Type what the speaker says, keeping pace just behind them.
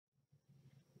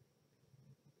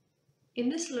In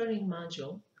this learning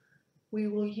module, we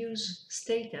will use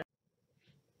STATA.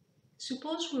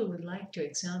 Suppose we would like to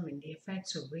examine the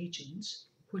effects of regions,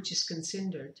 which is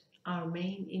considered our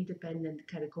main independent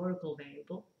categorical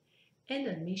variable, and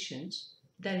admissions,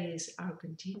 that is our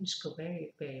continuous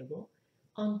covariate variable,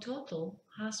 on total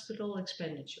hospital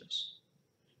expenditures.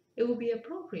 It will be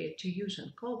appropriate to use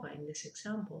ANCOVA in this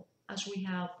example, as we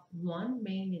have one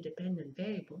main independent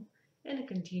variable and a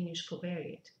continuous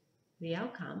covariate. The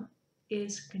outcome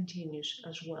is continuous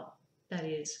as well, that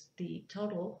is, the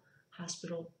total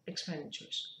hospital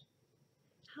expenditures.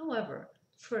 However,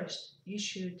 first you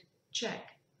should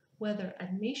check whether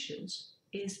admissions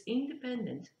is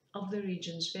independent of the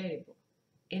region's variable.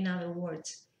 In other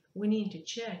words, we need to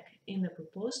check in the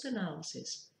proposed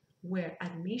analysis where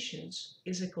admissions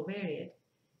is a covariate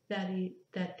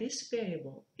that this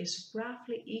variable is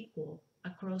roughly equal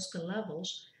across the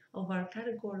levels of our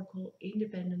categorical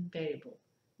independent variable,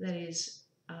 that is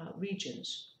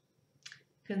regions,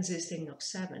 consisting of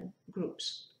 7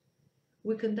 groups.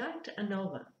 We conduct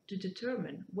ANCOVA to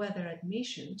determine whether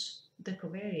admissions, the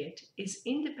covariate, is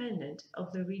independent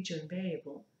of the region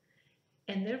variable,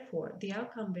 and therefore the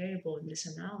outcome variable in this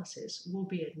analysis will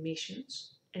be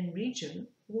admissions, and region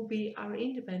will be our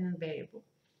independent variable.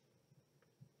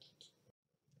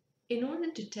 In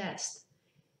order to test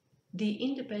the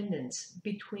independence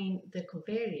between the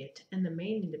covariate and the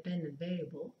main independent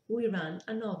variable, we run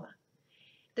ANCOVA.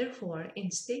 Therefore,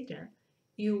 in STATA,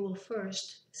 you will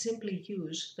first simply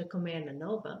use the command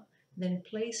ANCOVA, then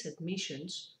place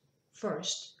admissions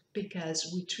first,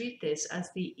 because we treat this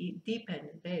as the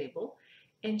dependent variable,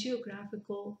 and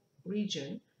geographical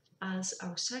region as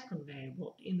our second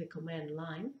variable in the command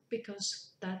line,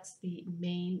 because that's the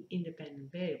main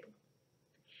independent variable.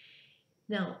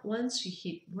 Now, once you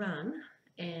hit run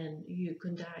and you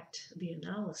conduct the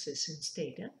analysis in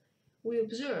STATA, we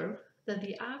observe that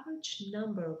the average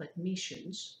number of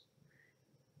admissions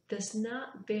does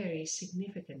not vary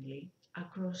significantly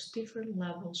across different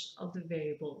levels of the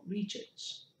variable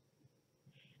regions.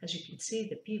 As you can see,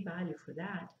 the p-value for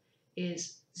that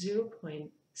is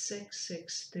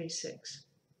 0.6636.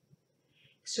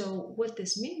 So what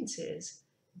this means is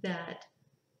that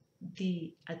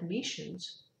the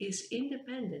admissions is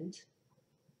independent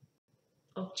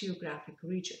of geographic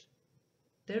region.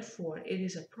 Therefore, it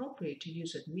is appropriate to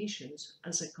use admissions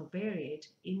as a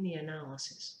covariate in the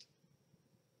analysis.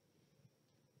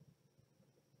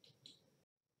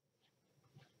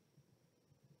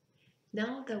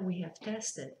 Now that we have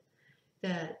tested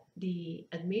that the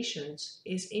admissions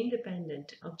is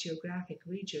independent of geographic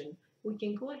region, we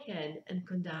can go ahead and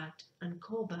conduct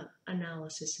ANCOVA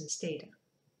analysis in STATA.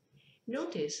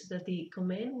 Notice that the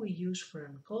command we use for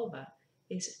ANCOVA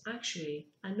is actually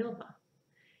ANOVA.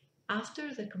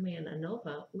 After the command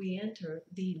ANOVA, we enter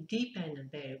the dependent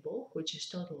variable, which is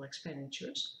total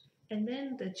expenditures, and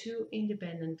then the 2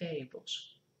 independent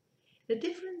variables. The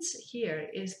difference here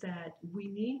is that we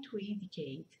need to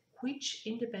indicate which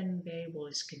independent variable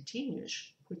is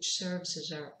continuous, which serves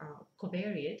as our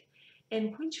covariate,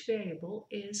 and which variable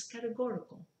is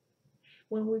categorical.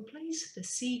 When we place the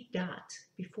C dot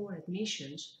before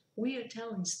admissions, we are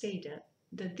telling STATA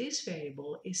that this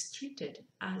variable is treated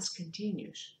as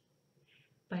continuous.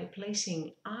 By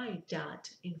placing I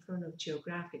dot in front of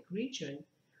geographic region,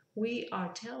 we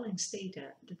are telling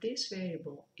STATA that this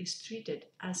variable is treated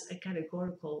as a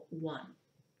categorical 1.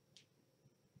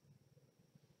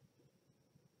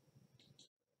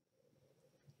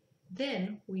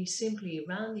 Then we simply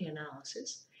run the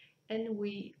analysis and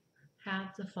we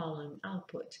have the following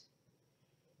output.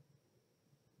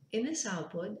 In this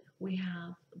output, we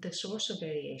have the source of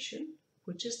variation,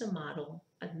 which is the model,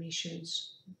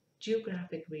 admissions,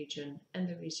 geographic region, and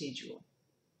the residual.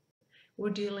 We're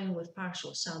dealing with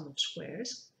partial sum of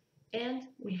squares, and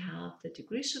we have the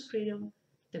degrees of freedom,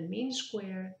 the mean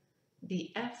square,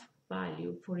 the F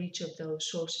value for each of those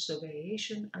sources of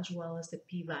variation, as well as the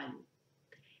p-value.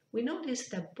 We notice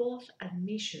that both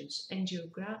admissions and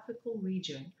geographical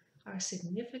region are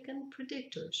significant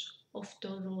predictors of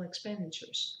total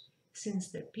expenditures, since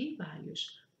their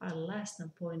p-values are less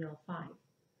than 0.05,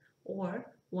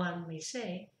 or one may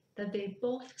say that they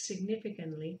both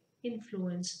significantly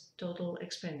influence total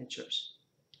expenditures.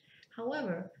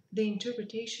 However, the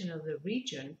interpretation of the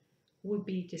region would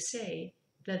be to say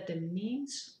that the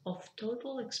means of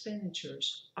total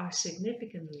expenditures are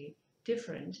significantly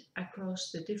different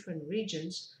across the different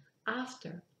regions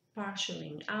after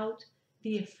partialing out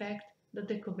the effect that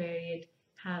the covariate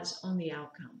has on the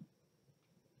outcome.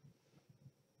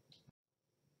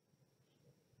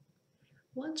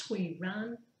 Once we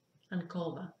run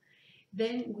ANCOVA,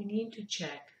 then we need to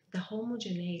check the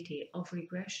homogeneity of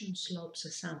regression slopes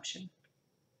assumption.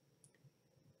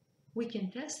 We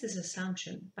can test this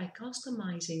assumption by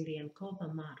customizing the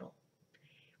ANCOVA model.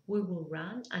 We will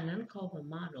run an ANCOVA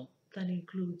model that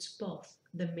includes both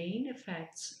the main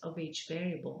effects of each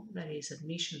variable, that is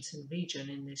admissions and region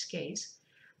in this case,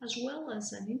 as well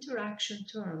as an interaction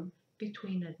term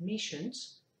between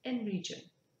admissions and region.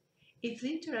 If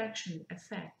the interaction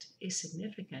effect is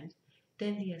significant,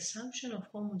 then the assumption of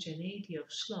homogeneity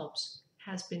of slopes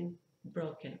has been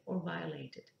broken or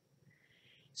violated.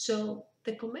 So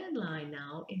the command line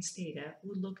now in STATA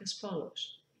would look as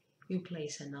follows. You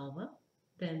place ANCOVA,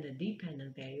 then the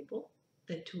dependent variable,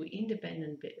 the two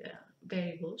independent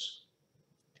variables,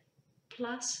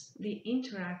 plus the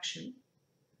interaction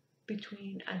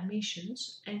between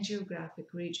admissions and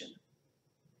geographic region.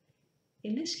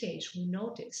 In this case, we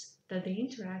notice that the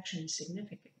interaction is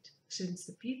significant since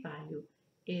the p-value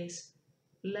is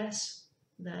less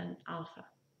than alpha.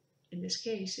 In this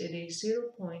case, it is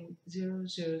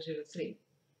 0.0003.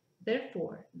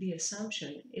 Therefore, the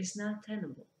assumption is not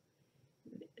tenable.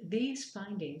 These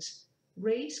findings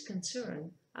raise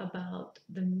concern about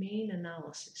the main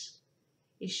analysis.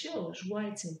 It shows why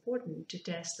it's important to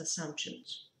test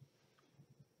assumptions.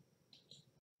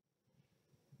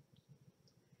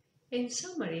 In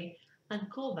summary,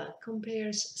 ANCOVA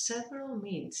compares several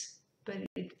means, but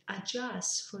it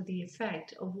adjusts for the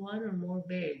effect of one or more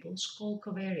variables called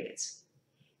covariates.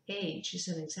 Age is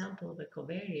an example of a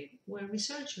covariate where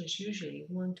researchers usually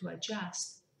want to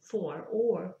adjust for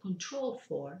or control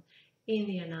for in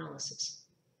the analysis.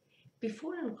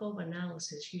 Before ANCOVA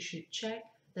analysis, you should check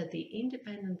that the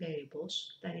independent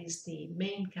variables, that is the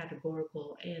main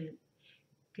categorical and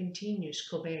continuous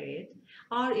covariate,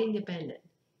 are independent.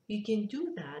 You can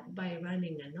do that by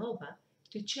running ANCOVA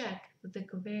to check that the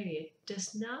covariate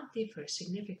does not differ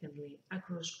significantly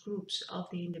across groups of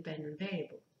the independent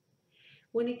variable.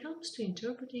 When it comes to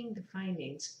interpreting the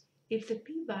findings, if the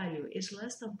p-value is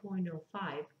less than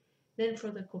 0.05, then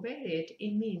for the covariate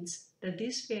it means that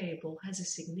this variable has a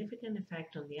significant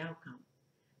effect on the outcome.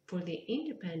 For the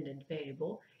independent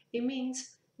variable, it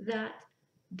means that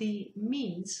the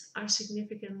means are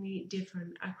significantly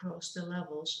different across the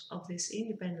levels of this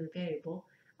independent variable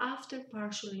after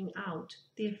parceling out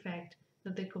the effect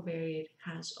that the covariate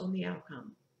has on the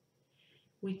outcome.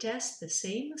 We test the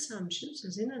same assumptions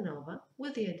as in ANCOVA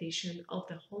with the addition of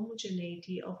the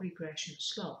homogeneity of regression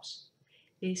slopes.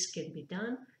 This can be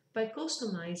done by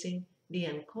customizing the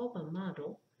ANCOVA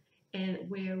model and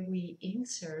where we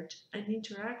insert an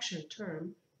interaction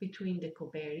term between the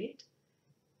covariate,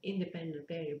 independent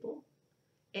variable,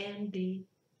 and the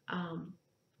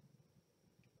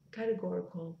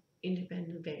categorical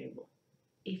independent variable.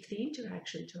 If the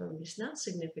interaction term is not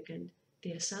significant,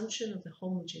 the assumption of the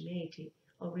homogeneity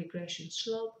of regression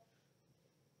slope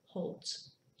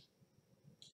holds.